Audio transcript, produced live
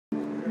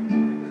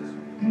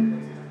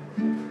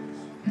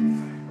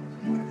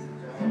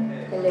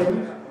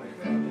blue.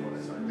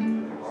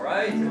 All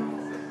right.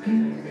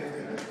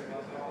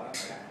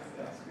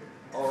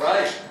 All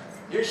right.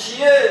 Here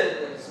she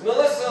is,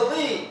 Melissa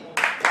Lee.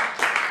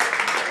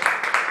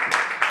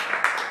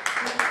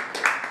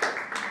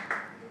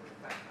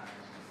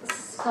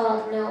 This is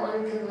called No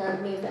One Can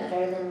Love Me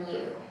Better Than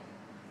You.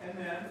 And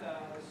then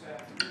this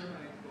afternoon,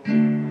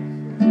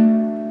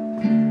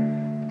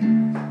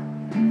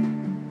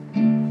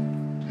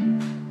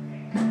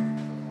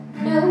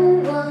 No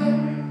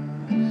one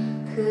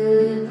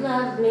could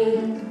love me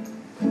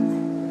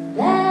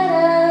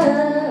better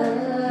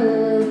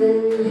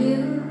than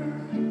you.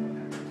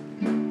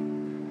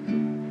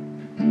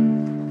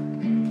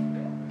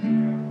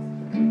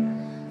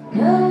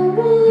 No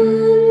one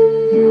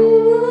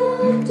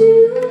would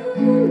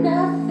do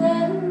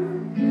nothing,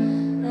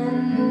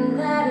 and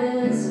that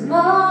is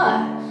more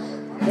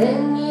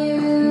than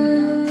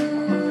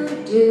you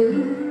do.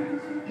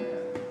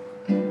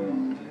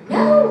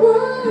 No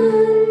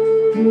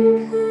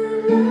one